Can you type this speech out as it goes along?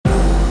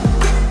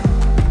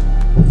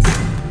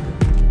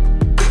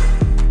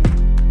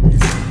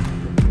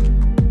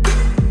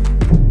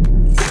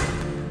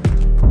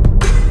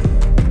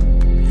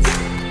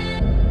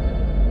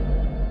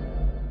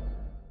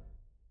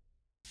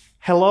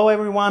Hello,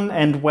 everyone,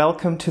 and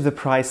welcome to the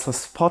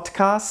Priceless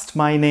Podcast.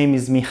 My name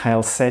is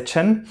Michael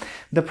Sechen.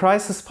 The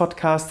Priceless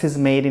Podcast is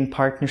made in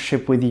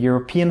partnership with the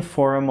European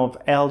Forum of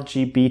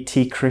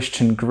LGBT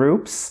Christian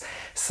Groups.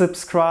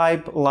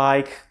 Subscribe,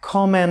 like,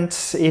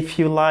 comment if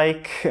you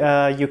like.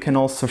 You can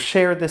also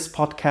share this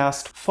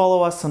podcast.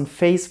 Follow us on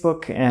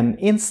Facebook and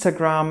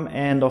Instagram,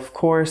 and of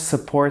course,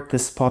 support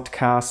this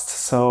podcast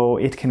so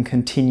it can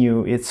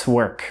continue its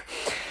work.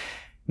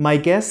 My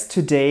guest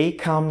today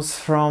comes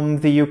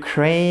from the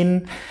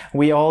Ukraine.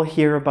 We all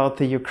hear about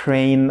the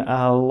Ukraine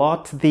a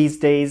lot these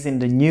days in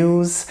the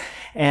news.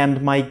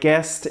 And my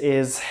guest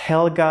is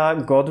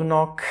Helga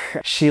Godunok.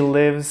 She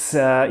lives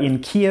in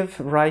Kiev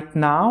right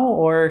now,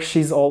 or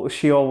she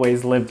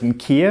always lived in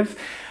Kiev.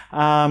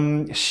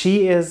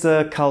 She is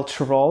a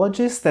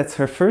culturologist, that's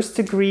her first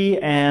degree,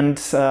 and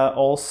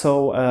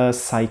also a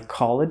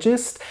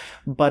psychologist.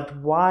 But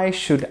why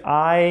should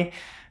I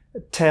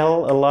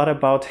tell a lot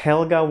about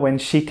Helga when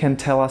she can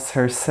tell us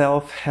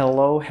herself?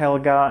 Hello,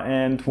 Helga,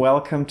 and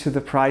welcome to the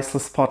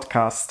Priceless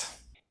Podcast.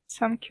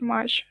 Thank you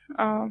much.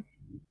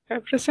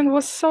 Everything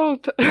was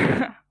sold.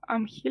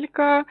 I'm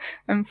Helga.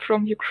 I'm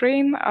from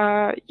Ukraine.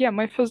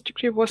 My first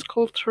degree was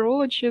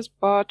culturologist,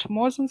 but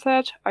more than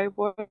that, I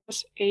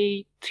was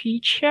a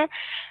teacher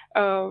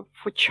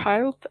for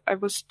child. I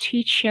was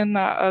teaching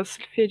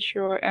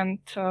solfeggio and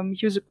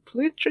music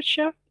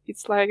literature.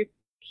 It's like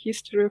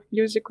history of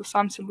music or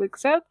something like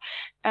that,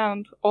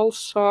 and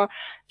also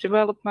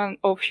development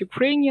of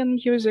Ukrainian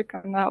music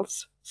and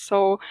else.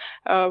 So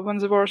when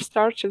the war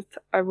started,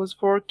 I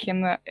was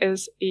working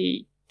as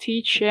a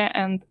teacher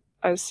and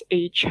as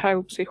a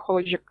child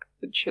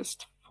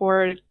psychologist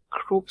for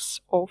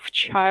groups of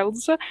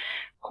childs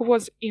who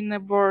was in a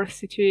war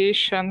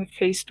situation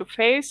face to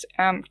face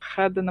and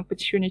had an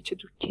opportunity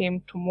to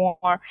came to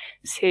more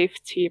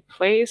safety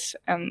place,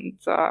 and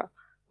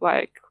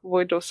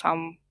we do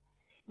some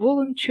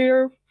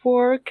volunteer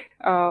work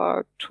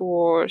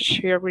to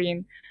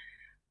sharing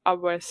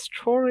our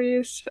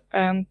stories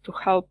and to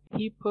help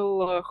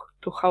people,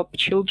 to help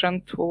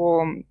children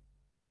to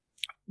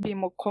be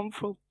more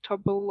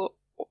comfortable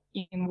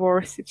in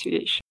war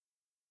situation.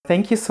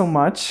 Thank you so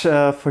much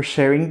for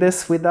sharing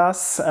this with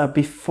us.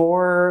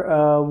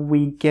 Before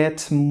we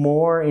get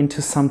more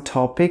into some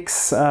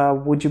topics,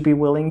 would you be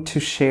willing to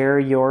share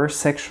your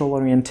sexual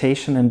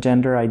orientation and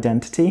gender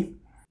identity?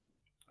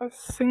 I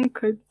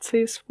think I'm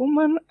cis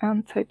woman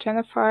and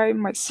identify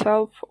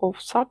myself of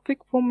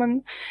Sapphic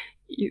woman.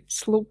 It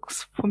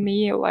looks for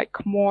me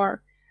like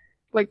more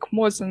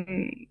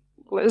than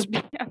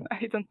lesbian.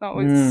 I don't know.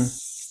 It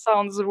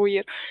sounds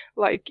weird.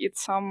 Like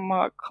it's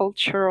some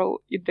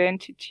cultural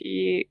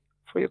identity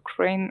for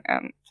Ukraine,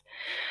 and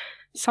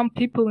some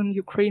people in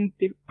Ukraine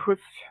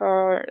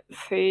prefer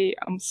say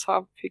I'm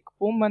Sapphic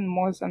woman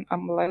more than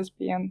I'm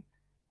lesbian.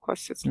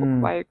 Because it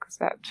looks like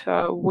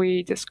that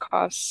we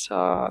discuss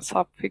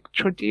Sapphic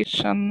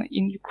tradition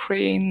in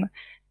Ukraine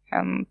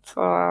and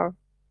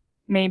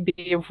maybe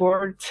a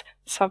word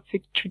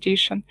Sapphic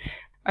tradition.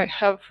 I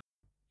have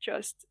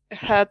just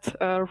had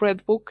a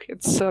read book.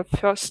 It's the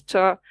first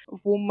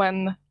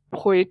woman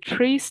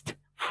poetryist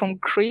from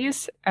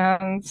Greece,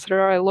 and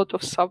there are a lot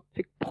of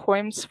Sapphic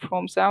poems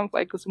from them,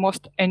 like the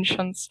most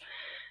ancient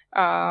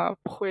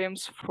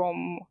poems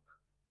from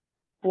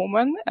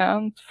women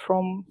and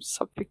from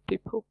Sapphic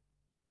people.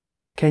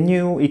 Can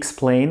you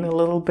explain a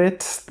little bit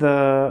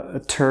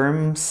the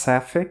term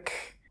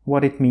Sapphic,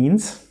 what it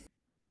means?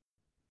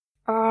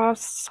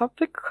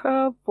 Sapphic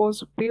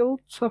was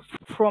built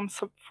from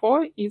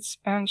Sappho. It's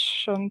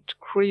ancient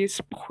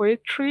Greece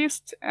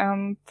poetryist,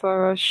 and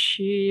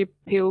she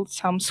built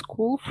some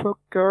school for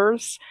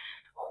girls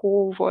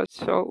who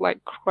was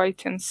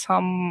writing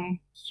some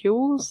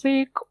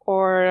music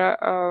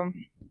or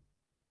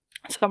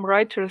some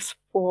writers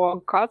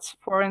for gods,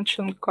 for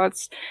ancient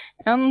gods,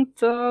 and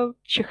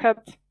she had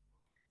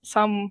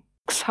some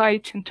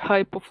exciting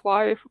type of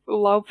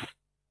love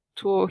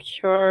to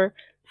her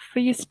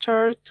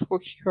sister, to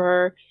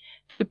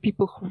the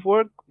people who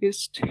work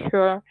with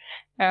her,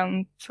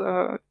 and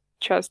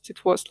just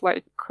it was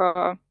like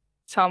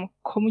some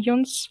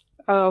communes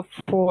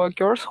for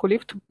girls who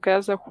live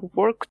together, who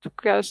work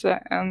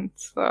together, and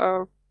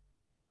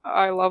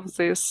I love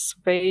this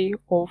way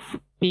of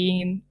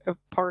being a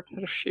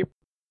partnership.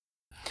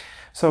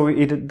 So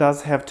it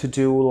does have to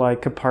do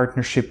like a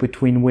partnership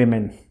between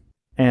women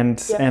and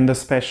a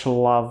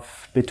special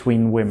love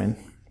between women.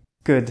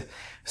 Good.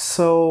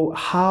 So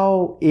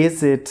how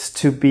is it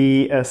to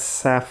be a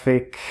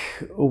Sapphic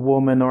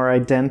woman or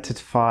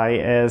identify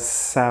as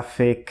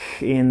Sapphic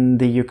in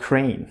the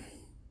Ukraine?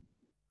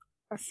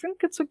 I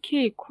think it's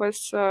okay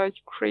because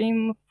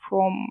Ukraine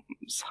from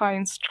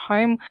science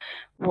time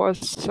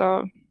was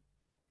a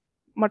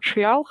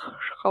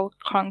matriarchal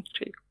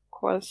country,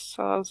 because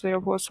there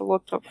was a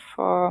lot of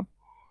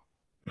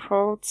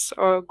frauds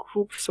or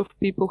groups of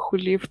people who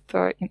lived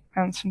in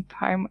ancient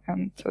time,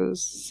 and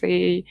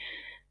they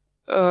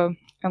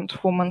and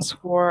women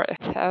were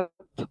ahead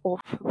of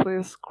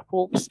these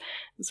groups.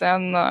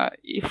 Then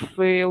if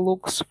we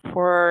look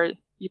for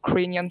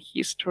Ukrainian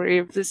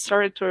history. This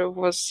territory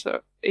was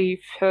a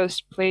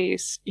first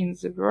place in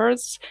the world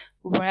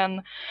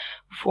when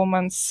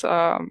women's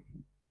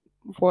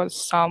was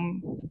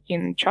some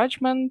in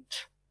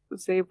judgment.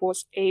 They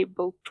was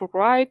able to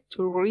write,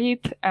 to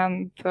read,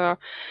 and to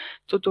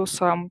do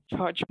some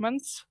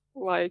judgments,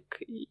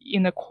 like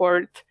in a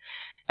court.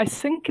 I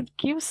think it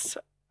gives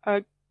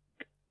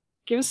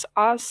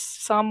us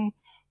some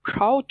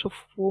proud of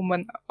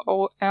women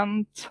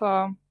and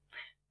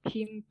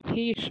being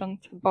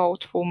patient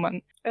about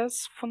women.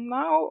 As for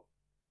now,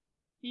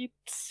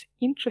 it's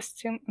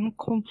interesting and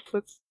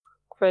complex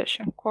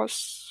question,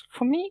 because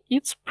for me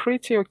it's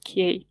pretty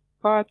okay,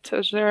 but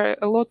there are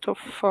a lot of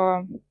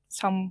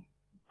some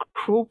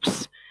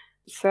groups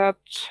that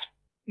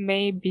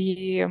may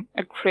be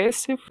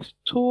aggressive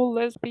to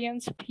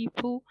lesbians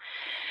people.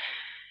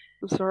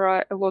 There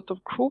are a lot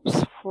of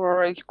groups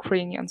for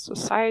Ukrainian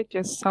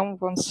society. Some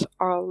ones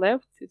are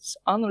left, it's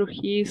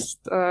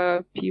anarchist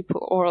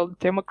people or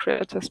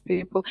democratist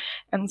people,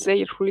 and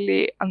they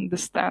really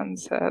understand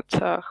that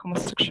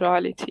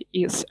homosexuality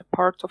is a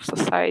part of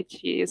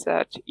society,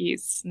 that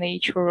is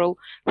natural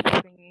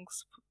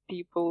things for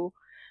people,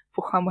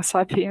 for Homo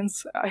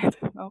sapiens, I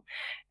don't know.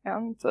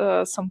 And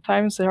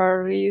sometimes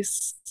there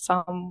is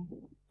some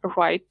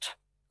right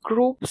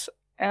groups,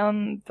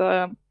 and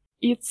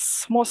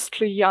it's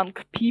mostly young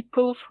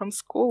people from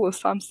school or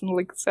something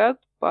like that,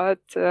 but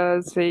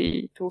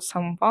they do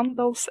some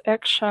vandals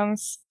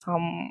actions,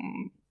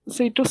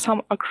 they do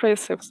some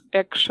aggressive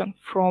action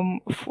for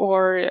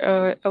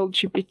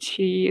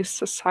LGBT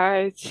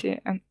society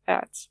and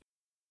ads.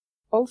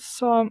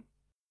 Also,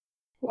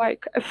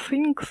 like, I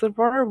think the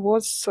war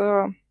was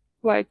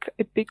like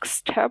a big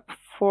step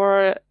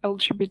for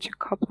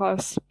LGBTQ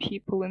plus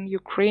people in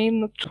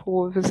Ukraine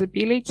to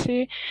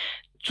visibility,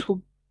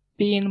 to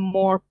being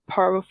more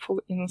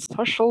powerful in a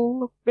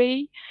social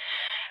way.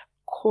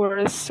 Of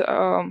course,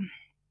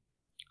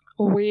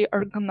 we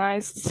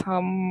organized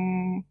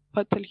some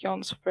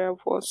battalions where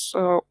was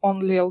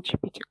only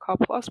LGBTQ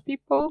plus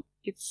people.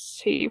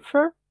 It's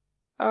safer,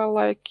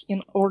 like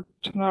in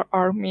ordinary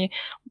army,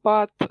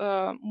 but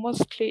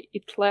mostly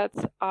it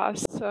lets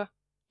us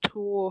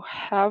to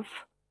have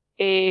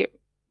a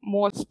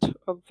most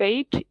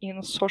weight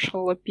in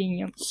social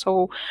opinion.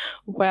 So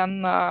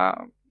when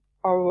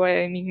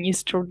our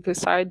minister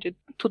decided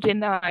to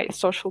deny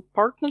social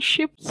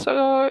partnerships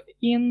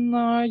in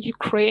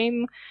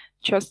Ukraine,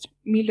 just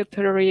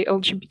military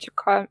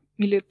LGBTQ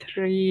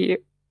military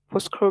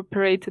was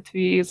cooperated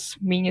with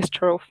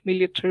Minister of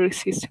Military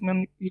System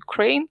in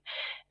Ukraine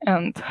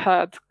and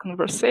had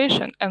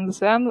conversation, and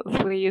then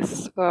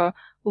this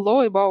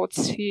law about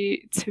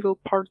civil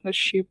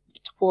partnership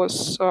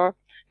was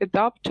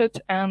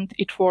adopted and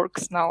it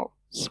works now.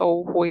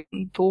 So we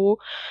do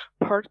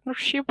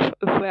partnership,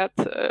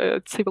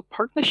 that civil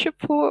partnership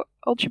for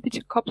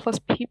LGBTQ plus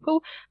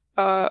people,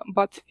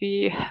 but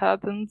we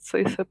hadn't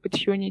this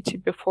opportunity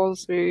before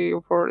the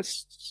war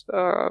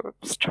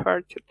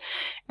started.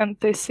 And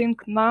I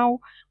think now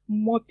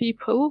more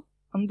people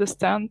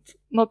understand,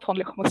 not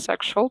only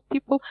homosexual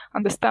people,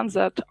 understand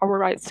that our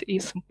rights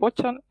is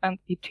important and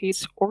it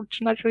is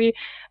ordinary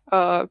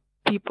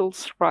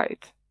people's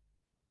right.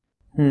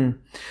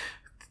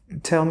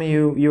 Tell me,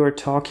 you were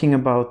talking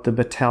about the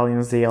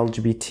battalions, the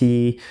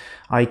LGBT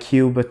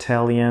IQ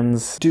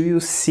battalions. Do you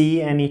see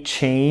any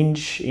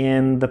change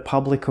in the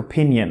public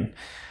opinion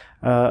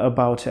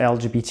about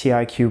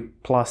LGBTIQ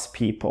plus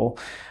people?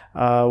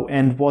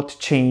 And what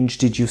change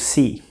did you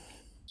see?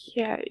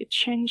 Yeah, it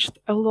changed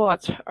a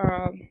lot.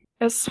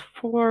 As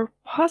for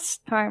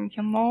past time,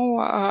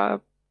 a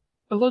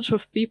lot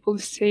of people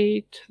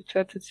said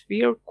that it's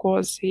weird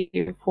because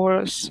they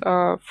was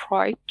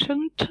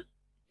frightened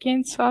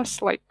against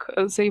us, like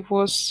they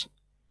was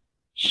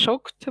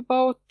shocked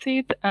about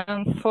it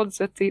and thought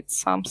that it's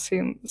some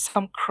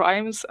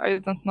crimes. I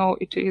don't know,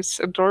 it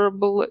is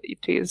adorable,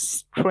 it is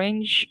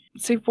strange.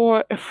 They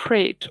were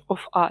afraid of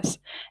us.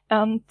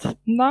 And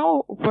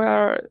now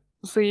where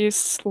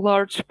this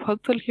large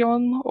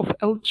battalion of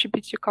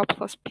LGBTQ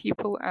plus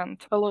people and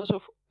a lot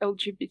of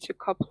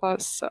LGBTQ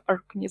plus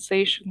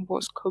organization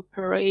was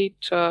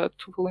cooperate to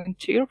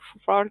volunteer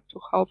for to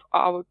help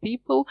our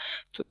people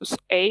to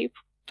save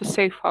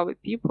our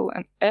people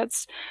and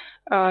ads.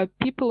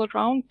 People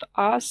around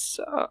us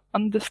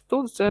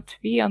understood that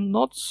we are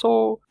not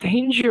so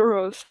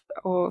dangerous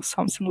or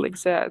something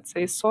like that.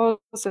 They saw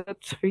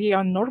that we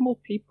are normal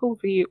people,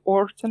 we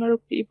ordinary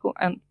people,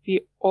 and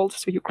we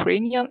also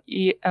Ukrainian,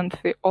 and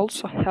we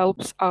also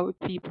helps our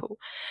people.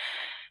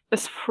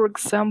 As for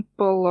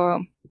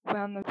example,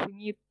 when we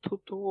need to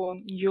do a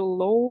new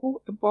law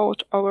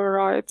about our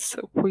rights,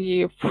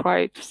 we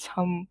write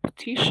some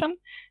petition,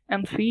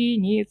 and we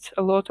need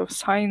a lot of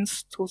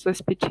signs to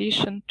this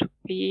petition to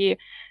be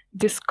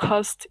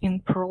discussed in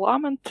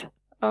parliament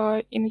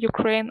in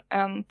Ukraine,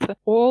 and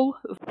all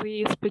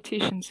these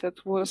petitions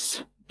that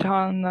was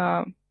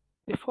done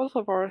before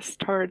the war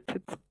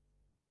started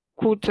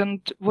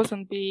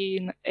wasn't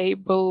being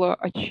able to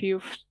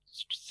achieve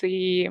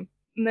the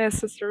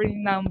necessary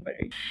number.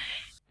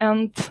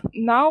 And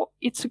now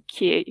it's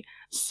okay.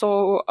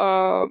 So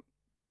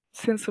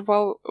since the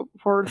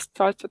war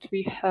started,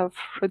 we have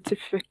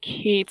ratified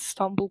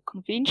Istanbul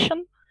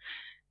Convention.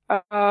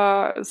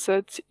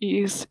 That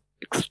is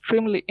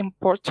extremely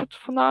important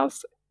for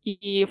us.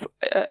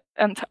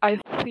 And I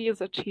see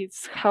that it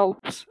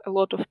helps a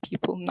lot of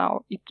people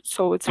now.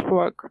 So it's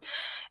work.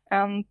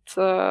 And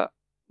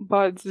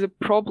but the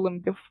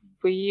problem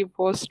we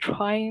was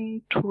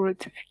trying to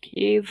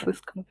ratify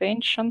this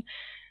convention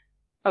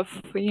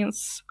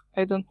since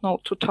I don't know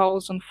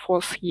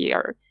 2004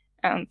 year,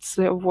 and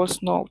there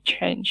was no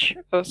change.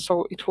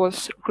 So it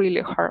was really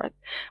hard.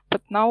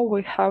 But now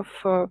we have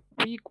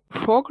big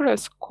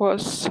progress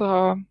because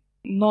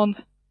non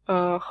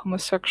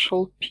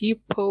homosexual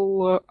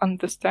people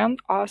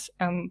understand us,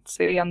 and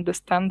they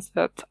understand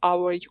that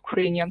our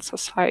Ukrainian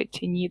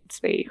society needs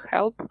their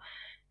help,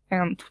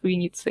 and we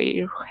need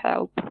their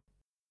help.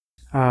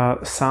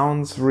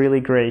 Sounds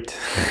really great.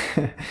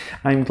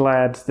 I'm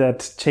glad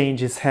that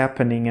change is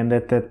happening and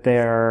that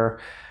there are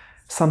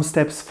some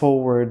steps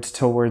forward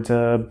toward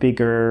a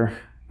bigger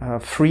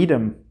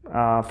freedom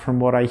from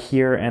what I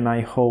hear, and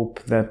I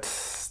hope that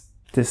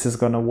this is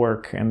going to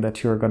work and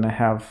that you're going to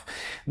have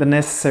the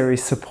necessary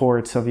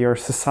support of your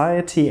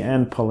society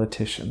and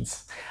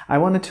politicians. I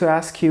wanted to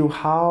ask you,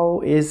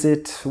 how is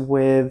it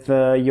with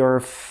your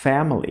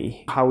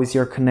family? How is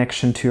your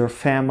connection to your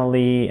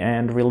family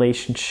and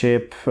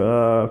relationship,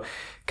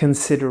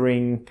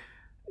 considering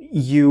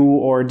you,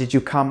 or did you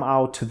come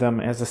out to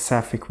them as a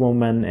Sapphic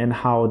woman, and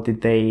how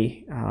did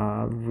they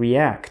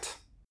react?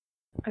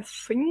 I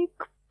think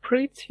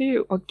pretty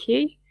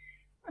okay.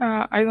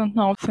 I don't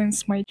know,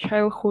 since my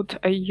childhood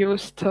I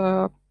used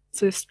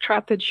this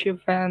strategy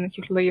when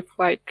you live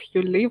like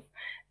you live,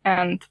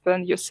 and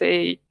when you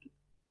say,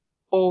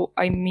 oh,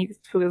 I meet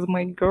with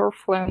my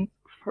girlfriend,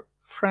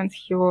 friend,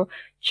 you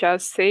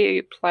just say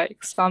it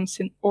like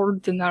something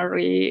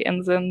ordinary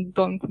and then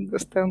don't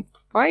understand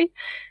why.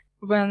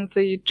 When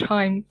the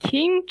time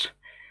came,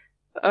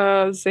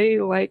 they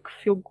like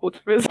feel good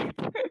with it.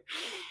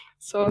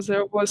 So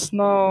there was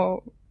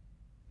no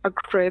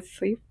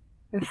aggressive,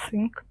 I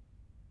think.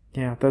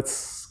 Yeah,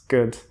 that's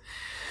good.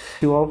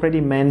 You already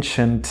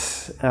mentioned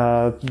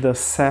the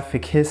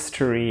Sapphic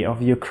history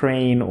of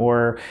Ukraine,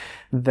 or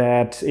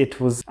that it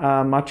was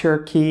a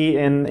matriarchy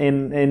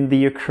in the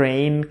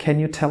Ukraine. Can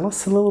you tell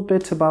us a little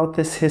bit about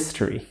this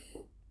history?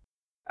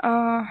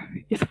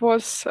 It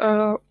was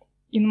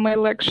in my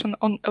lection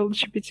on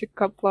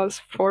LGBTQ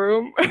plus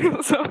forum,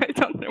 so I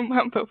don't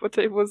remember what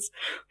I was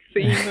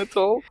saying at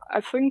all. I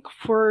think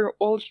for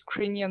all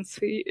Ukrainian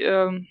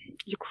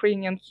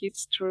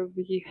history,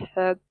 we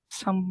had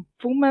some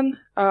women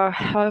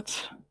had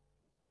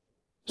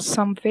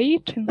some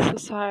weight in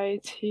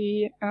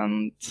society,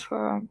 and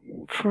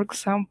for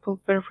example,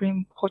 very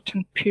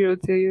important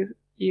period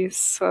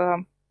is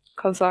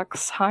Kazakh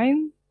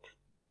sign,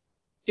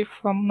 if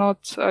I'm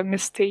not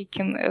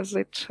mistaken, as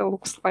it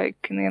looks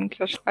like in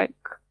English. Like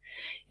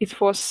it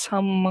was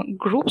some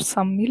groups,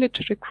 some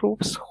military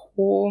groups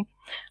who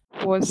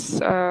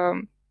was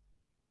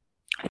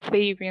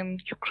saving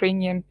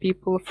Ukrainian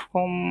people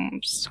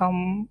from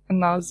some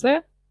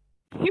another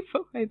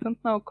people. I don't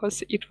know,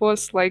 because it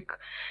was like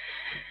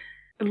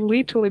a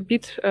little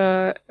bit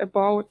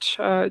about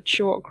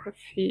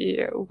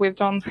geography. We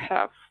don't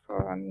have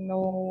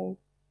no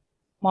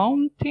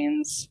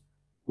mountains.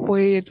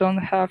 We don't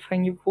have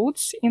any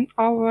woods in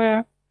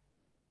our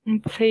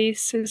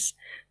places.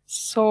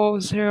 So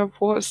there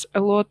was a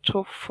lot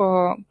of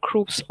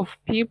groups of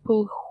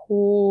people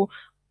who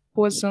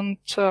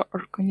wasn't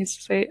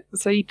organized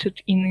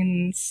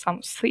in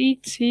some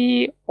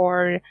city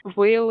or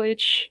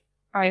village,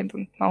 I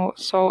don't know.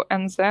 So,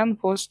 and then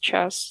was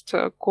just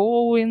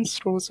going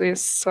through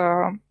this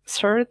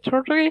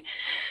territory,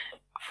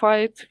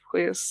 fight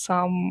with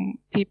some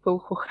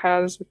people who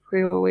has a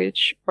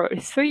village or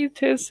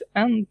cities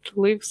and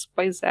lives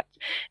by that.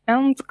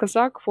 And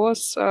Kazakh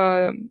was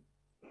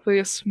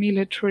this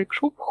military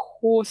group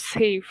who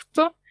saved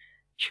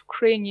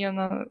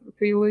Ukrainian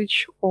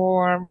village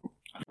or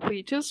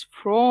cities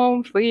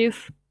from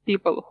these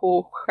people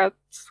who had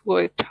to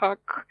attack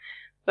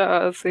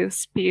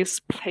this peace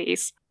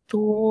place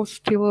to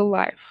still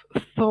alive.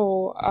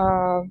 So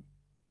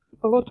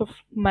a lot of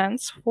men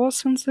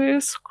was in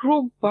this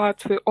group,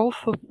 but we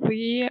also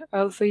see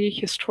the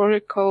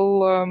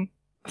historical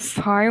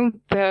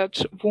sign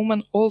that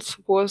woman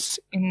also was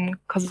in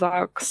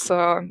Kazakh's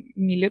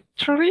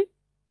military,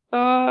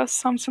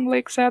 something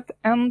like that,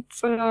 and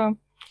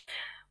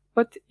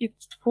but it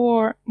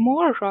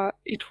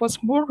was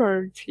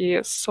morality.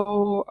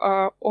 So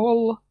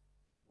all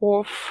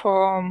of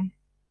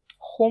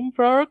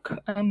homework,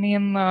 I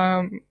mean,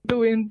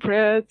 doing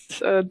bread,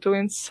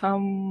 doing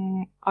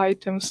some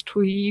items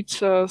to eat,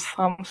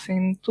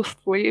 something to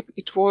sleep,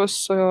 it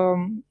was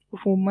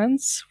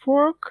woman's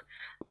work.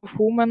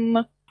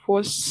 Woman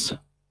was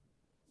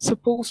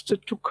supposed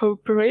to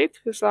cooperate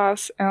with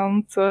us,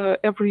 and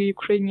every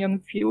Ukrainian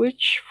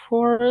village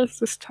for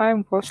this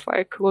time was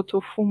like a lot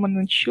of women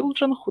and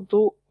children who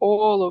do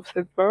all of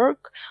the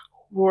work,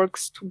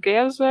 works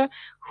together,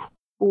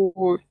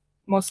 who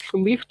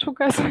mostly live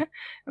together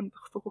and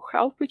who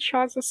help each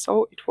other.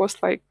 So it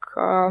was like,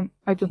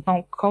 I don't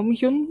know,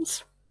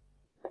 communes.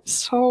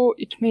 So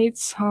it made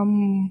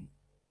some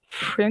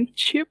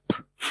friendship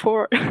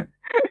for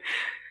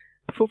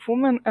for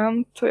women,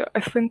 and I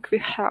think we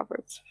have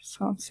it,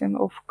 something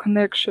of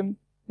connection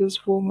with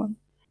women.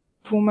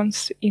 Women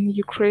in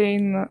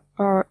Ukraine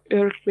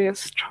earlier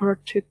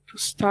started to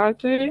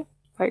study,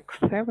 like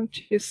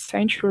 17th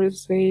century.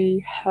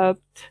 They had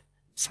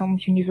some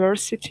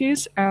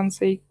universities and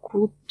they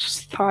could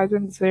study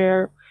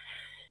there.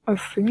 I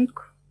think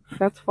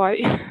that's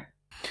why.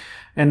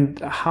 And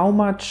how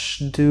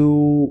much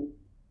do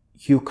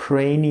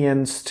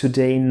Ukrainians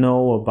today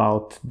know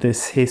about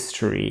this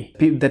history?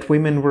 That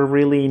women were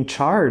really in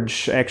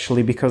charge,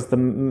 actually, because the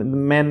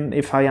men,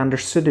 if I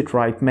understood it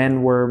right,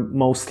 men were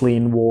mostly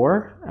in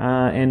war,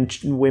 and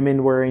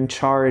women were in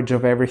charge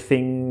of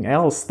everything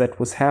else that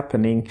was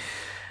happening.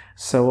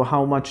 So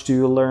how much do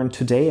you learn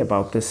today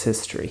about this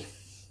history?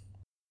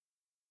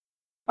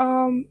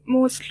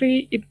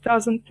 Mostly it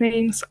doesn't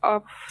names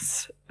of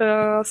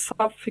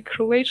Sapphic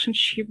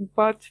relationship,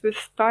 but we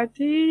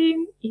study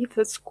it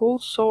at school,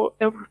 so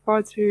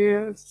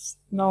everybody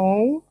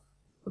know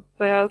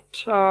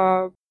that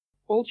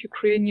all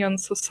Ukrainian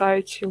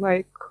society,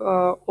 like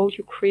all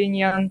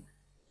Ukrainian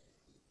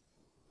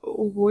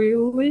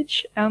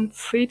village and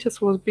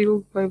cities was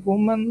built by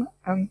women,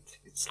 and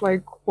it's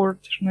like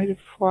ordinary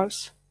for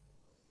us.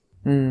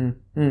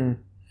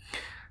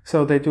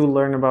 So they do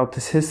learn about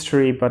this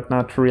history, but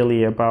not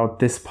really about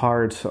this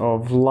part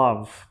of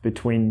love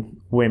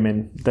between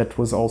women that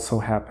was also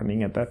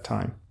happening at that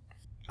time.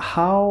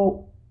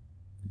 How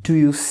do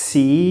you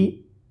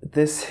see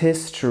this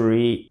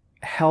history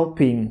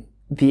helping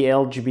the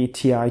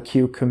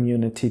LGBTIQ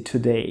community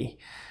today?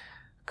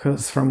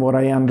 Because from what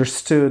I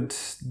understood,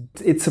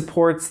 it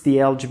supports the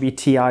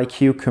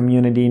LGBTIQ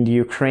community in the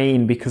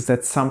Ukraine because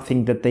that's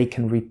something that they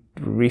can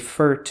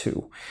refer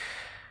to.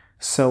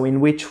 So in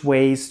which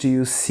ways do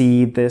you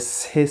see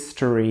this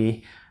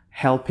history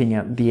helping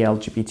the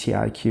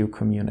LGBTIQ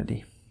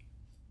community?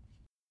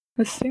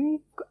 I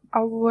think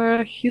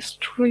our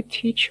history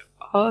teach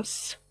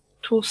us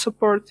to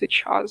support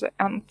each other,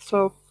 and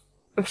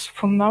as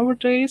for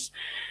nowadays,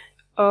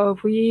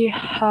 we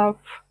have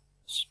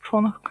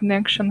strong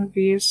connection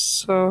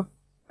with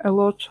a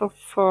lot of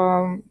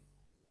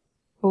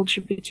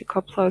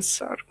LGBTQ plus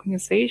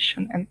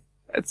organization and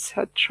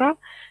etc.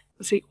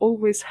 They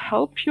always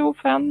help you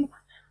when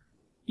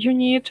you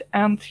need,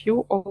 and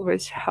you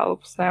always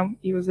help them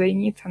if they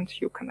need, and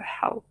you can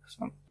help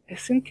them. I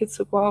think it's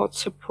about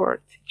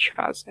support each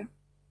other.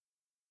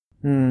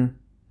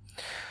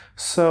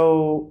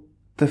 So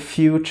the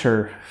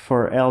future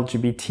for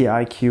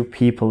LGBTIQ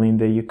people in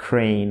the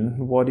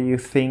Ukraine, what do you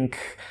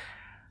think,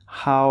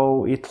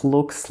 how it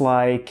looks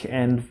like,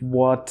 and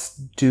what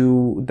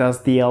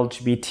does the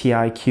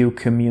LGBTIQ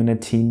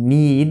community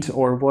need,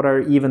 or what are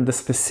even the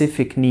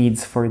specific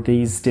needs for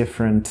these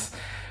different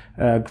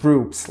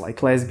groups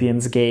like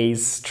lesbians,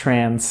 gays,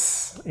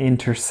 trans,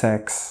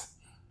 intersex?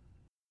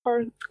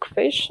 Hard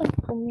question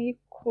for me,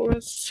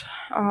 because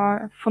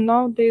for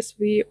nowadays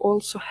we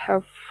also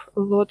have a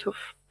lot of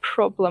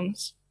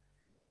problems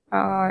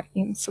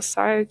in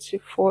society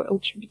for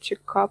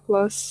LGBTQ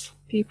plus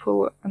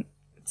people and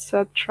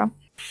etc.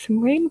 The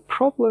main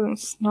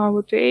problems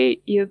nowadays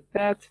is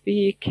that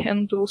we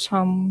can do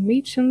some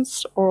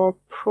meetings or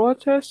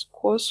protests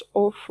because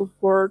of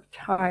work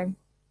time.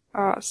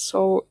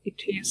 So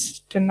it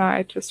is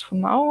denied as for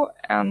now,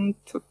 and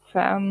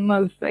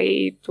then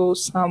they do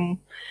some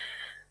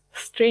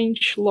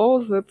strange law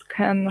that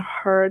can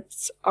hurt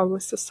our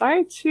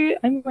society.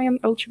 I mean,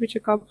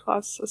 LGBTQ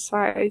plus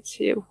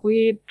society,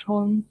 we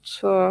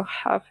don't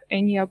have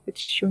any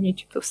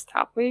opportunity to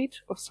stop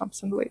it or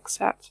something like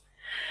that.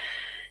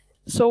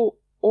 So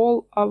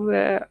all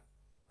our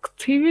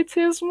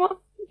activism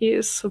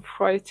is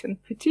writing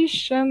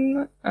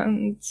petition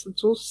and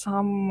do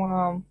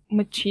some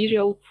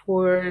material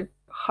for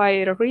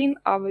hiring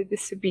our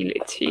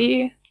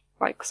visibility,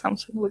 like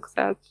something like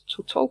that,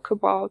 to talk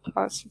about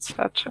us,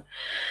 etc.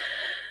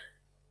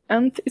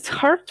 And it's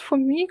hard for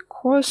me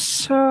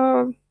because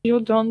you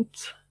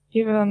don't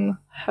even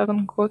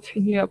haven't got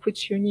any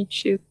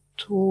opportunity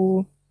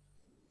to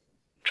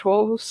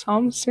draw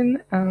something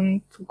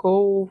and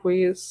go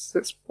with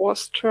this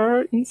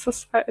poster in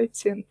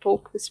society and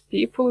talk with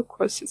people,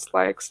 because it's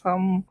like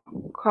some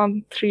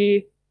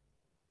country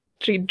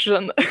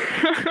region.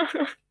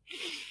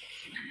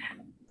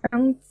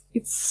 And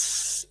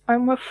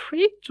I'm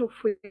afraid of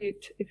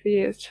it a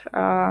bit,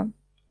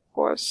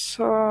 because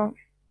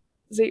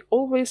they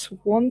always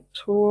want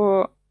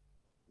to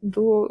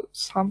do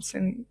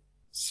something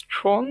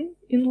strong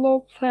in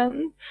law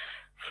plan.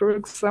 For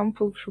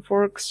example, he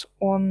works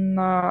on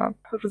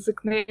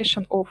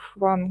resignation of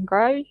one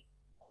guy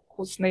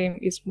whose name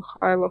is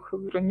Mikhailo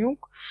Khavranyuk.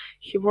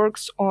 He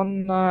works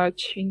on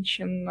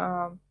changing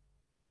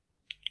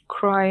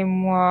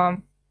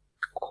crime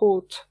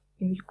code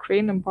in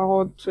Ukraine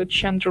about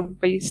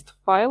gender-based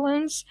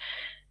violence,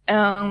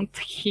 and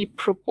he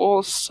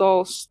proposed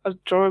those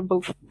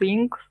adorable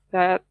things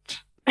that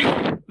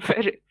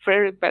very,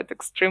 very bad,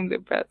 extremely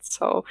bad.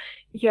 So,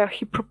 yeah,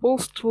 he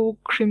proposed to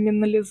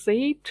criminalize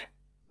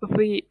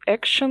the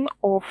action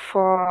of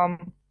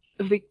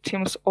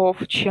victims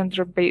of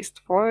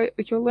gender-based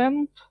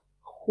violence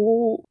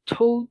who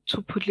told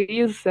to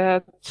police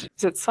that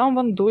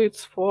someone do it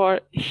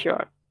for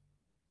her.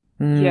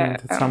 Yeah,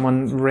 That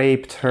someone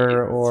raped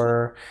her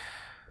or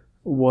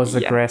was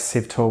yeah.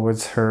 aggressive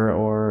towards her,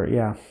 or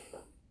yeah.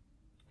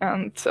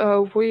 And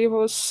we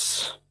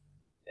was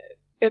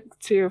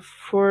active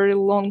for a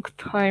long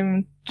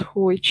time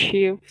to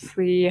achieve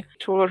to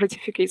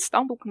ratify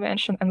Istanbul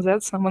Convention, and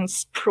then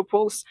someone's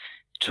proposed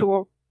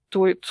to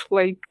do it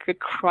like a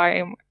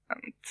crime.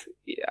 And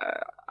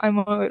yeah,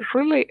 I'm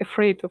really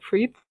afraid of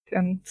it,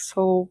 and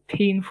so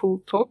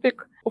painful topic.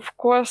 Of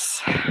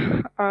course,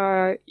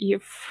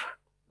 if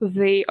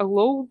they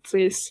allow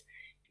this,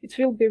 it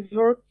will be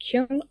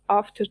working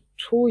after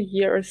 2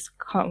 years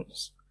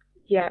comes.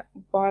 Yeah,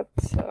 but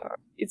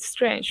it's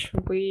strange.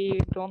 We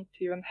don't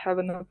even have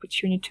an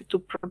opportunity to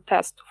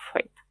protest, to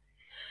fight.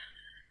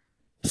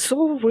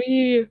 So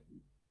we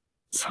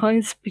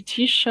sign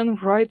petition,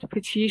 write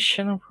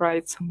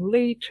some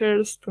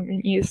letters to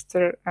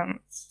minister, and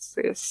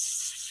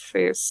this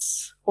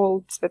is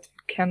all that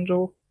we can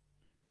do.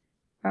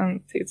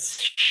 And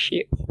it's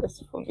shit,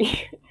 as for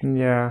me.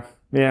 Yeah.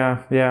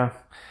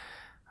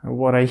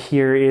 What I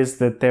hear is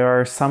that there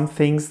are some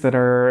things that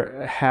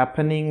are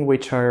happening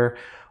which are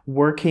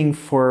working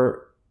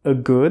for a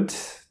good,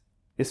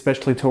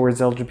 especially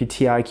towards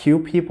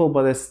LGBTIQ people,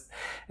 but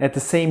at the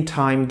same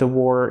time, the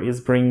war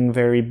is bringing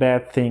very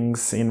bad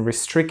things in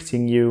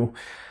restricting you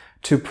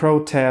to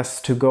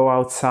protest, to go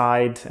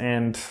outside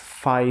and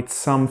fight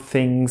some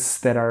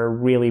things that are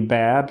really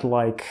bad,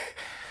 like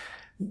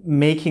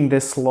making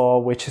this law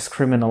which is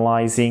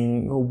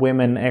criminalizing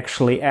women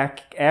actually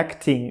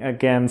acting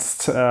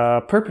against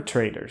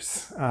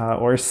perpetrators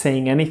or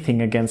saying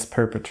anything against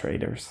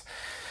perpetrators.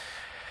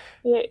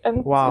 Yeah,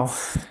 and Wow.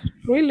 it's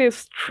really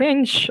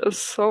strange.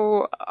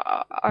 So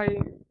I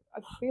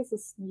see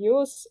this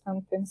news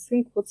and I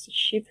think what the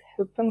shit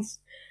happens.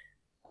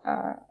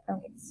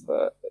 And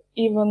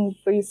even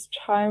this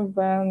time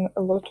when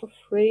a lot of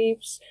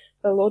rapes,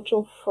 a lot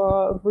of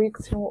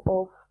victims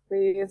of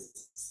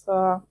this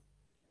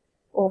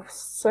of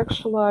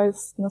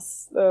sexualized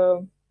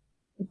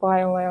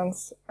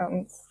violence,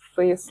 and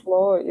this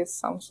law is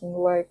something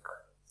like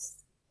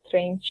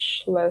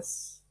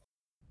strangeless.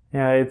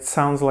 Yeah, it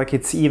sounds like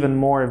it's even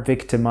more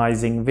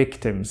victimizing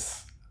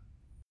victims.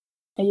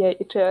 Yeah,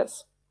 it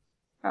is.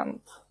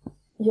 And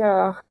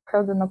yeah, I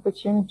had an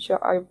opportunity.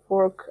 I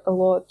work a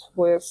lot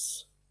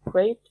with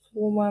raped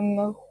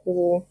women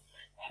who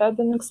had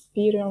an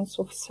experience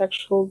of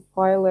sexual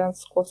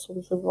violence because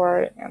of the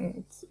war,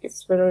 and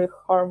it's very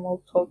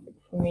harmful topic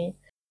for me.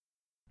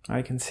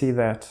 I can see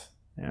that.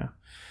 Yeah.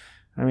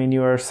 I mean,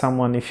 you are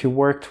someone, if you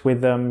worked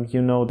with them,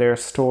 you know their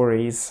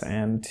stories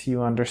and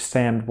you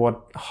understand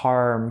what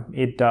harm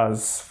it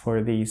does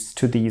for these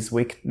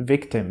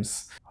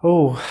victims.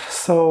 Oh,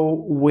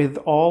 so with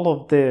all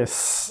of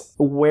this,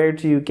 where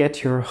do you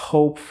get your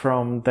hope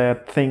from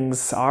that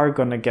things are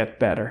gonna get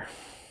better?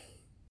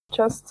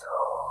 Just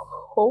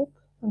hope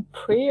and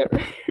prayer.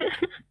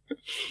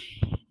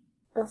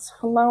 As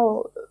for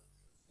now,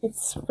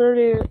 it's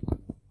very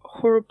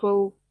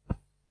horrible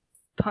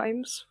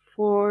times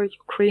for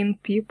Ukraine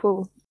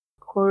people. Of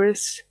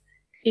course,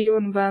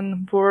 even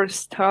when war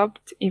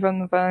stopped,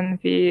 even when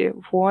we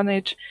won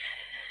it,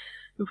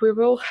 we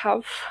will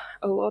have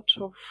a lot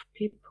of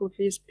people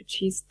with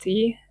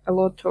PTSD, a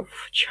lot of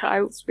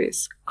childs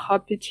with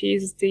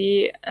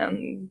co-PTSD,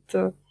 and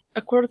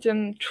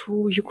according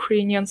to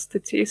Ukrainian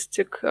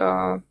statistic,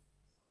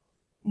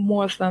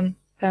 more than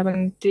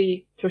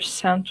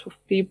 70% of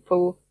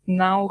people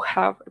now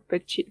have a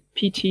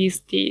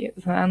PTSD.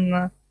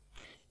 Then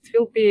it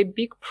will be a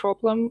big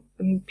problem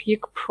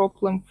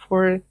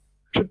for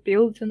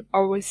rebuilding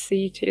our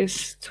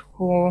cities,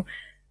 to,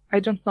 I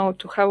don't know,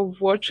 to have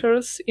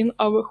waters in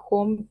our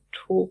home,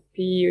 to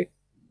be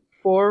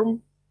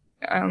warm.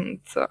 And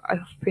I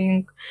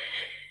think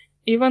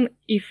even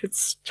if it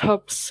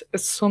stops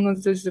as soon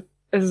as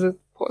it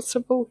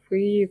possible,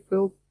 we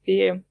will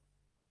be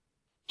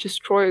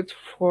destroyed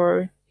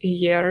for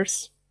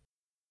years.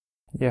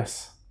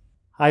 Yes.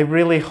 I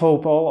really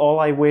hope, all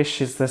I wish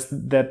is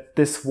that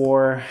this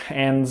war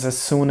ends as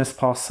soon as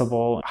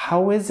possible.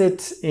 How is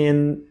it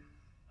in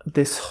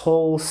this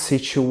whole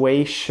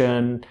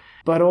situation,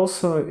 but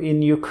also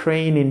in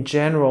Ukraine in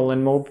general,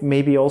 and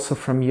maybe also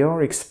from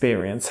your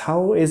experience?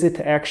 How is it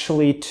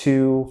actually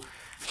to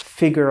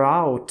figure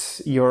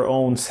out your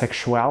own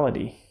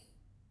sexuality?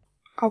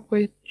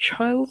 Our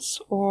child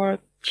or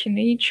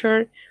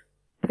teenager,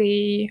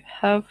 they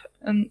have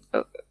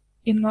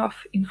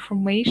enough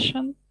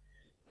information.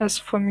 As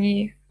for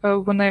me,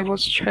 when I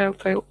was a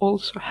child, I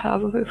also had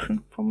this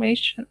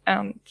information,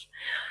 and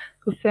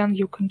then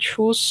you can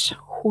choose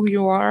who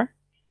you are.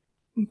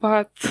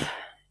 But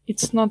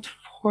it's not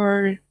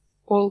for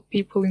all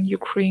people in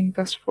Ukraine.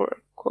 That's for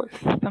because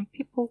some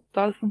people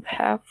doesn't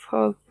have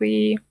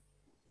the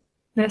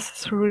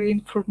necessary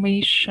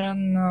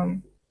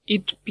information,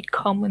 it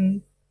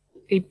becoming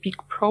a big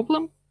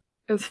problem.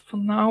 As for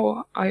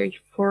now, I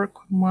work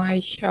on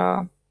my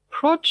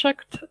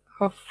project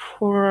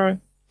for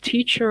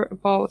teacher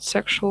about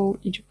sexual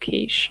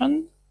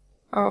education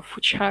for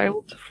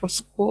child, for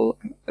school,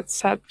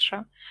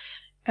 etc.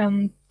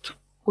 And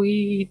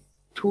we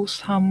do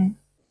some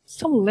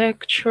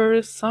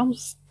lectures, some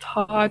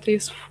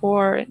studies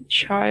for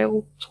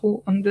child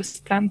to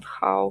understand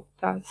how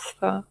does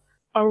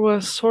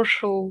our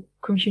social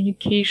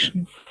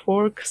communication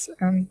works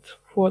and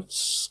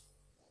what's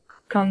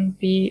can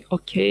be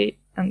okay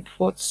and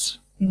what's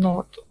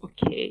not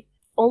okay.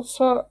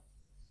 Also,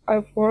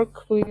 I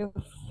work with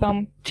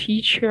some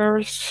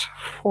teachers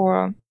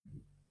for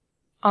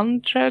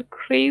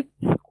undergrad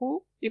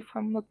school, if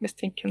I'm not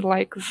mistaken,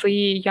 like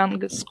the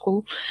youngest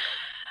school,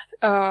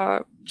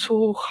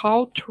 to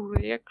how to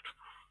react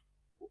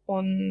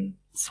on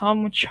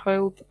some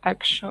child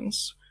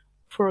actions.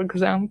 For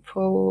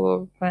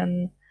example,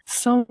 when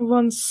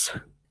someone's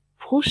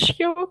push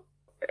you,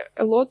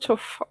 a lot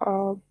of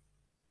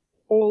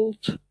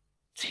old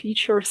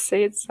teachers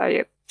said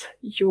that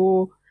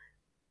you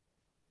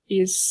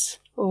is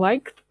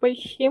liked by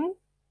him,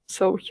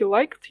 so he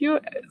liked you,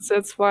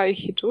 that's why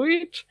he do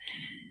it,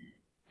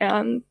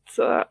 and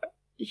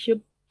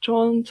you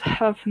don't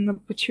have an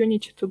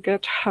opportunity to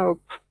get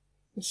help.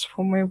 As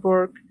for my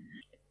work,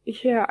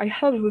 yeah, I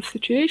had a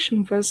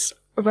situation with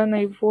when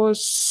I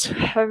was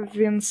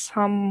having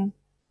some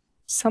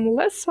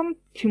lesson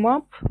team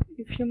up,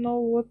 if you know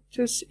what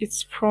this.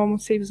 It's from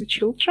Save the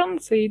Children.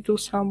 They do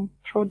some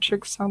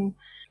projects, some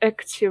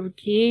active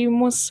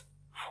games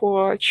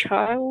for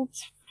child,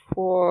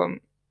 for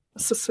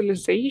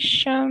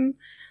socialization,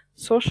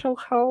 social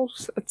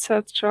health,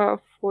 etc.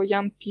 for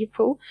young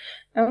people,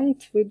 and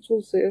we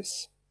do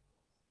this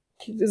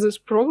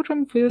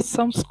program with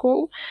some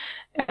school,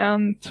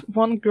 and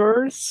one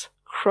girl's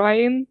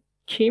crying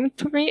came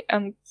to me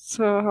and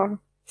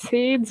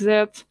said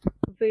that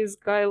this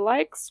guy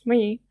likes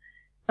me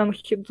and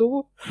he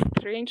do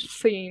strange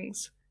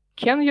things.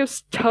 Can you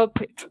stop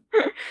it?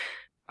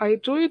 I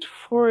do it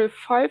for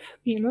 5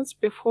 minutes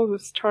before we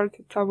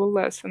started our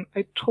lesson.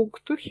 I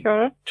talked to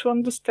her to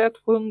understand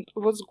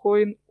what's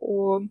going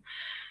on.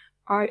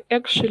 I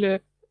actually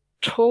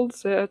told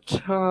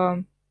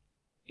that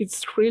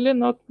it's really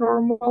not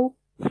normal,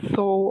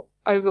 so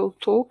I will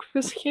talk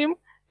with him,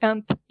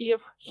 and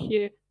if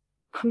he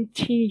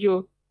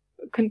continue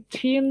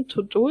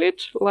to do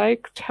it,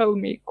 like, tell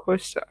me,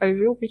 because I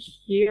will be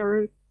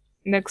here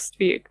next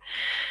week.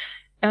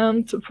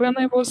 And when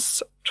I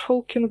was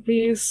talking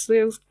with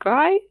this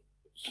guy,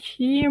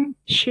 he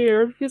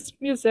shared with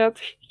me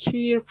that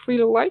he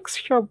really likes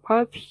her,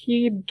 but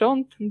he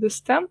don't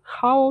understand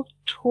how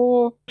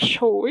to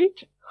show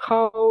it,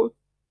 how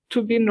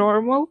to be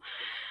normal,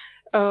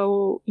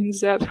 in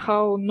that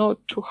how not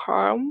to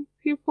harm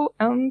people.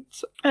 And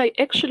I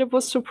actually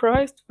was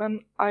surprised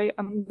when I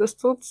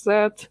understood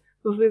that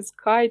this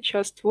guy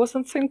just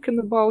wasn't thinking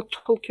about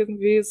talking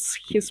with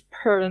his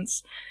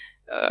parents,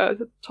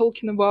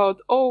 talking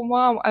about, oh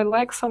mom, I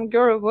like some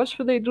girl, what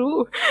should I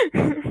do?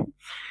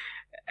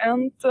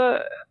 And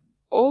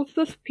all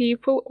these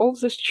people, all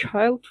this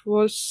child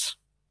was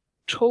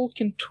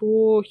talking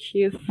to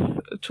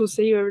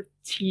their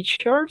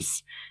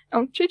teachers,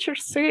 and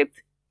teachers said,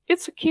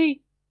 it's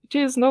okay, it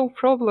is no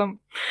problem.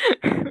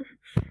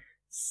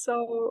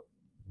 So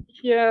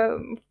yeah,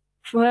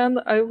 when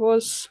I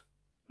was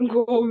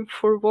going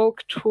for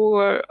walk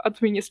to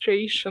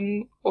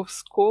administration of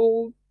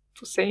school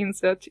to saying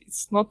that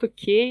it's not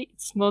okay,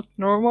 it's not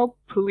normal,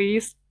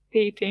 please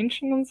pay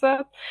attention on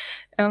that.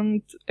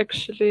 And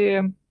actually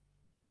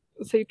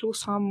they do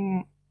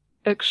some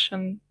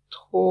action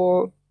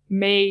to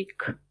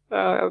make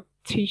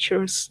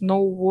teachers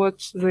know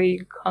what they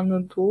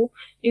gonna do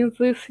in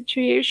this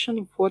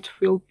situation, what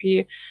will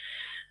be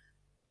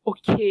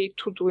okay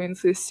to do in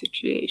this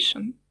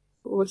situation.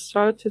 We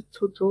started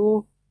to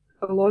do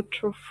a lot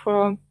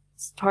of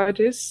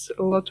studies,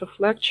 a lot of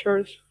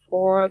lectures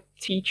for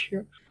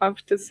teacher.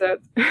 After that,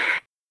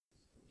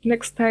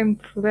 next time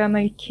when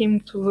I came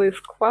to this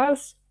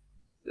class,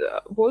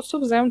 both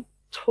of them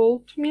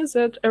told me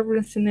that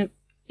everything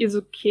is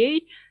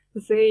okay.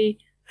 They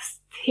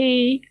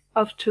stay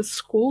after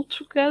school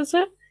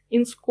together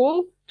in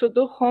school to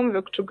do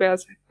homework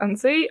together, and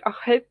they are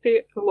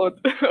happy a lot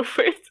of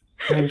it.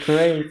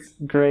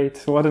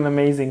 Great. What an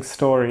amazing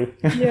story.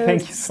 Yes.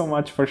 Thank you so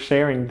much for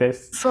sharing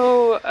this.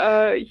 So,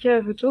 yeah,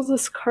 we do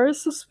these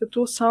courses, we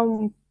do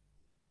some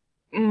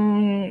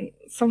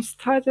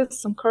studies,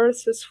 some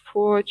courses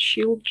for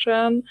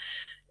children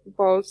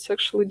about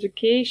sexual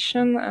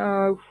education.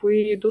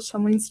 We do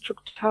some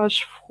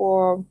instructage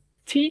for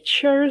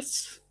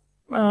teachers,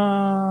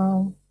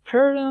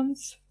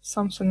 parents,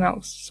 something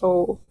else.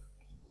 So,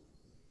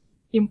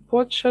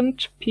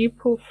 important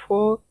people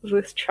for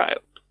this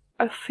child.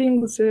 I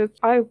think that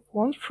I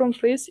want from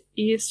this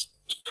is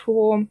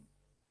to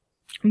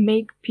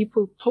make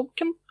people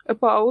talking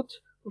about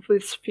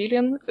this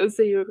feeling,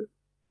 their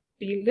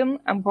feeling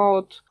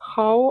about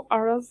how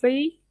are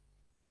they,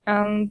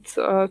 and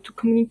to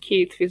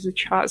communicate with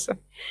each other.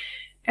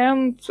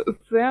 And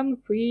then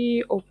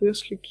we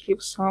obviously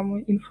give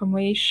some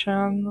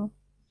information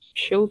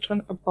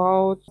children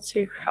about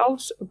their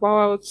health,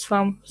 about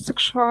some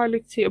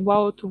sexuality,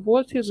 about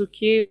what is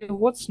okay,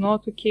 what's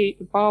not okay,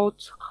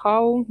 about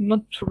how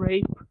not to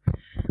rape,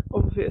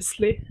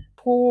 obviously,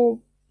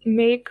 to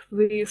make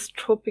this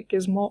topic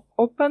is more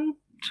open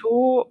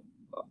to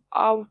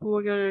our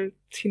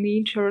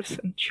teenagers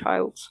and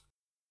child.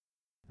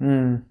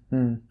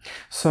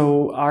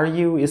 So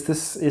is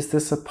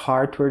this a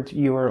part where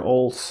you are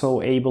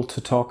also able to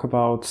talk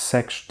about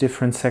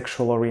different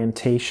sexual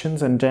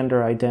orientations and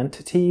gender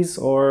identities,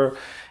 or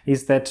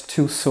is that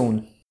too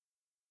soon?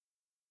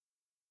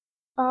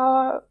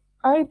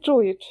 I do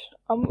it.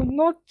 I'm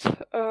not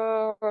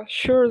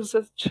sure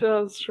that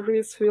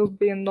this will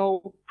be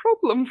no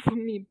problem for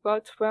me,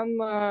 but when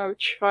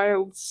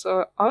child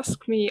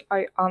ask me,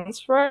 I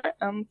answer,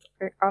 and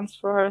I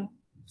answer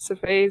the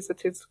way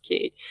that it's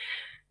okay.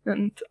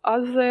 And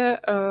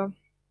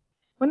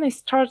when I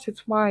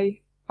started my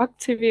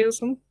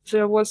activism,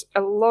 there was a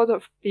lot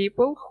of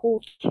people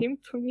who came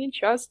to me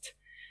just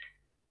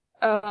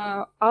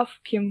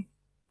asking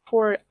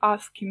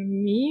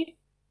me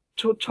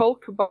to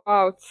talk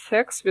about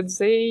sex with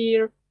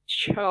their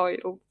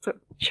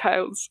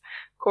childs,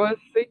 because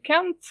they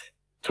can't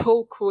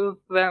talk with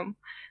them.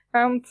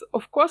 And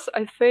of course,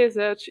 I say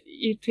that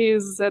it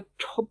is a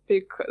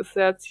topic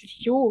that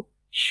you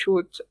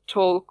should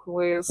talk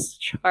with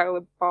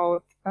child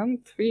about,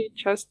 and we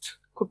just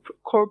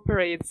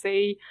cooperate.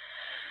 They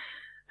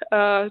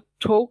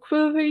talk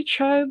with each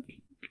other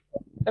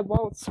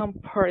about some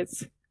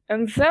parts,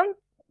 and then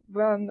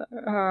when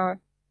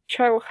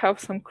child have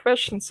some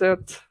questions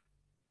that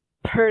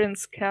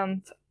parents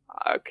can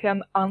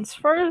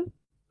answer,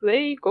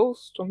 they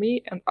goes to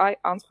me and I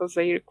answer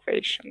their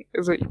question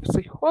as a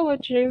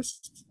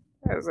psychologist,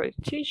 as a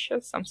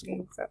teacher, something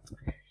like that.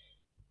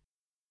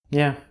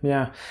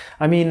 Yeah.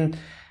 I mean,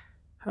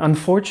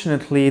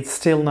 unfortunately, it's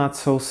still not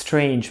so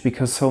strange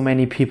because so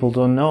many people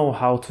don't know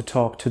how to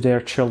talk to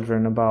their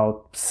children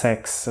about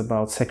sex,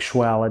 about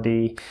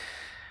sexuality.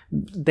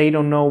 They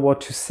don't know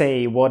what to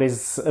say, what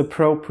is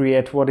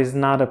appropriate, what is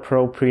not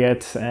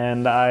appropriate.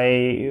 And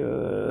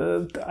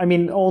I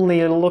mean,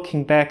 only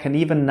looking back, and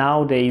even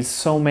nowadays,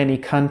 so many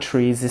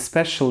countries,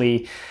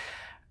 especially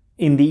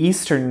in the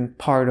eastern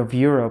part of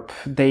Europe,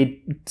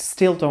 they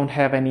still don't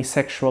have any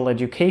sexual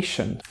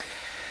education.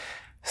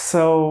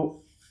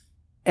 So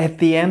at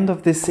the end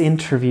of this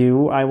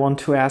interview, I want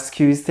to ask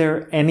you, is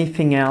there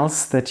anything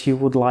else that you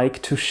would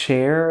like to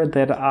share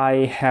that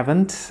I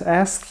haven't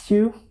asked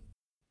you?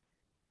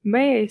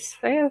 May I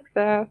say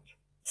that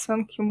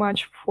thank you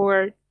much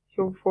for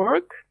your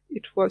work.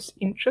 It was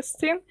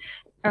interesting.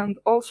 And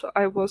also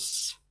I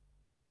was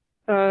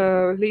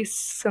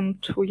listen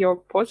to your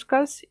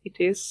podcast. It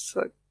is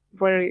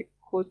very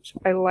good.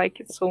 I like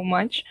it so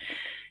much.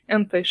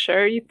 And I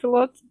share it a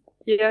lot.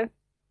 Yeah.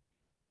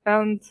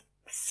 And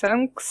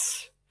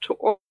thanks to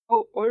all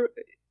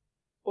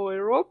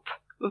Europe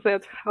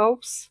that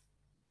helps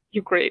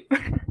Ukraine.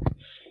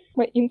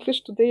 My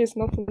English today is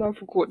not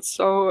enough good,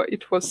 so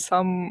it was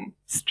some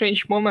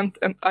strange moment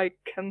and I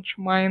can't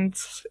remind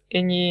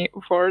any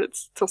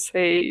words to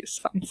say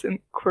something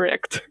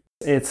correct.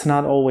 It's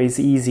not always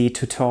easy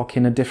to talk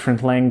in a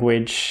different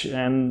language,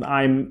 and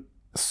I'm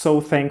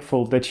so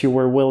thankful that you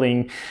were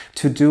willing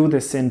to do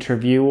this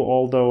interview,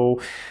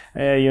 although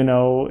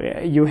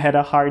you had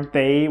a hard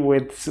day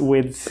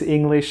with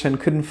English and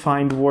couldn't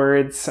find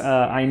words.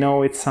 I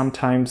know it's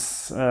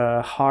sometimes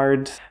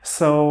hard.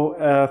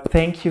 So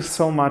thank you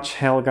so much,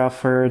 Helga,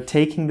 for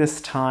taking this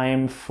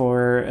time,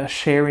 for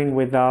sharing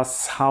with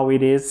us how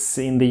it is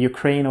in the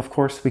Ukraine. Of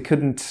course, we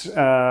couldn't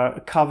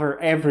cover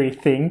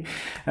everything.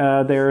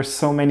 There are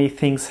so many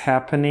things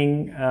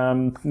happening,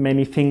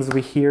 many things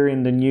we hear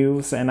in the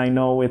news, and I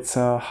know it's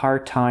a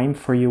hard time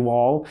for you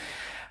all.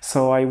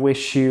 So I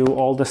wish you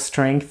all the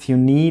strength you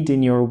need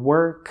in your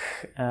work,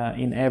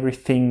 in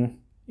everything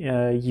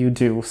you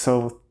do.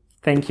 So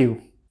thank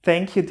you.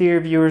 Thank you,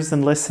 dear viewers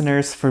and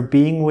listeners, for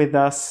being with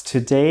us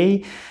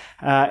today.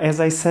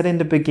 As I said in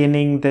the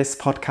beginning, this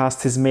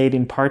podcast is made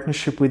in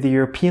partnership with the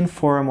European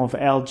Forum of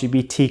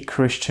LGBT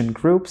Christian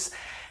Groups.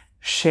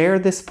 Share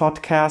this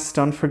podcast.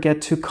 Don't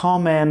forget to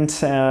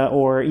comment,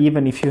 or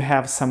even if you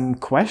have some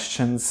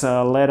questions,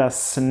 let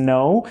us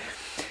know.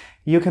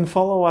 You can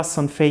follow us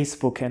on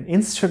Facebook and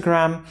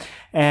Instagram,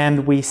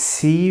 and we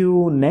see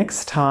you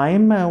next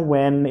time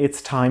when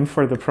it's time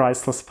for the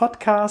Priceless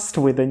Podcast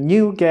with a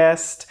new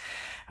guest.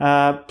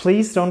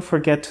 Please don't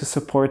forget to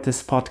support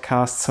this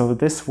podcast so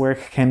this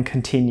work can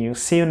continue.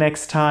 See you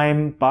next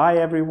time. Bye,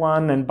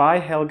 everyone, and bye,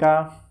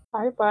 Helga.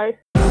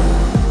 Bye-bye.